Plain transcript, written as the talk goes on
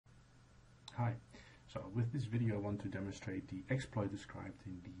Hi. So with this video I want to demonstrate the exploit described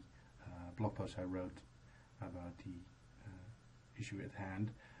in the blog post I wrote about the issue at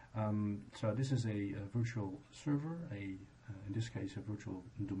hand. So this is a virtual server, in this case a virtual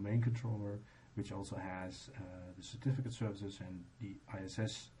domain controller, which also has the certificate services and the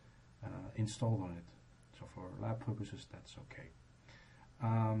IIS installed on it. So for lab purposes that's okay.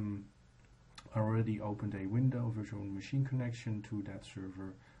 I already opened a window virtual machine connection to that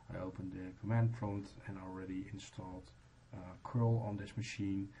server. I opened the command prompt and already installed curl on this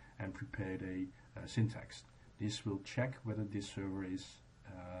machine and prepared a syntax. This will check whether this server is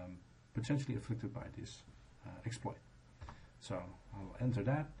potentially afflicted by this exploit. So I'll enter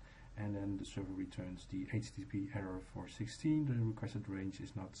that, and then the server returns the HTTP error 416, the requested range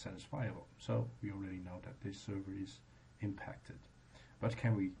is not satisfiable. So we already know that this server is impacted. But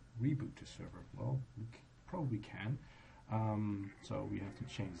can we reboot the server? Well, we probably can. So we have to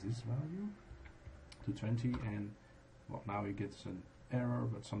change this value to 20, and well, now it gets an error,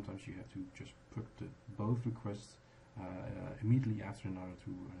 but sometimes you have to just put both requests immediately after another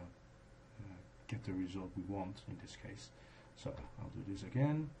to get the result we want in this case. So I'll do this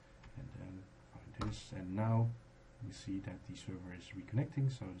again, and then find this, and now we see that the server is reconnecting,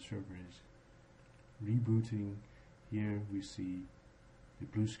 so the server is rebooting. Here we see the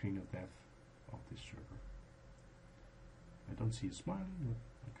blue screen of death of this server. I don't see it smiling,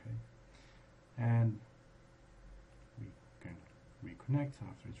 but okay. And we can reconnect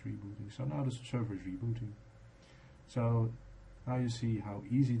after it's rebooting. So now the server is rebooting. So now you see how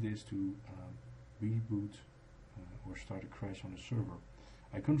easy it is to reboot or start a crash on a server.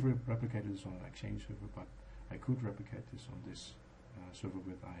 I couldn't replicate this on an Exchange server, but I could replicate this on this server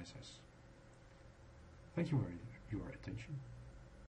with IIS. Thank you for your attention.